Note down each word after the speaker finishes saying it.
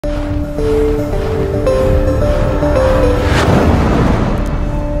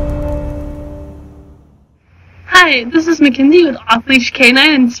Hi, this is Mackenzie with Off Leash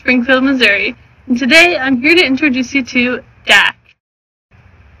K9 in Springfield, Missouri, and today I'm here to introduce you to Dak.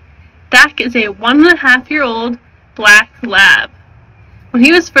 Dak is a 1.5-year-old black lab. When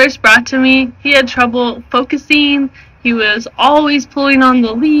he was first brought to me, he had trouble focusing, he was always pulling on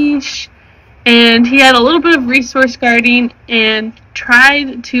the leash, and he had a little bit of resource guarding and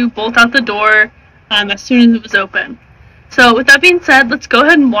tried to bolt out the door as soon as it was open. So with that being said, let's go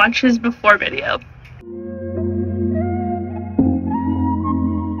ahead and watch his before video.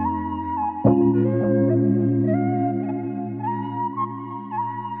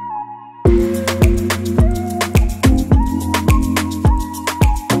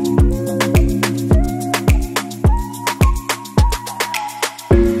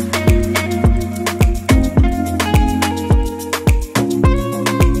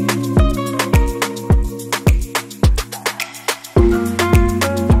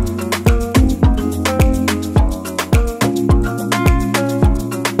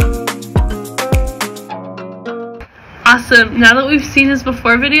 Awesome, now that we've seen his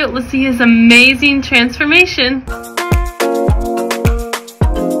before video, let's see his amazing transformation.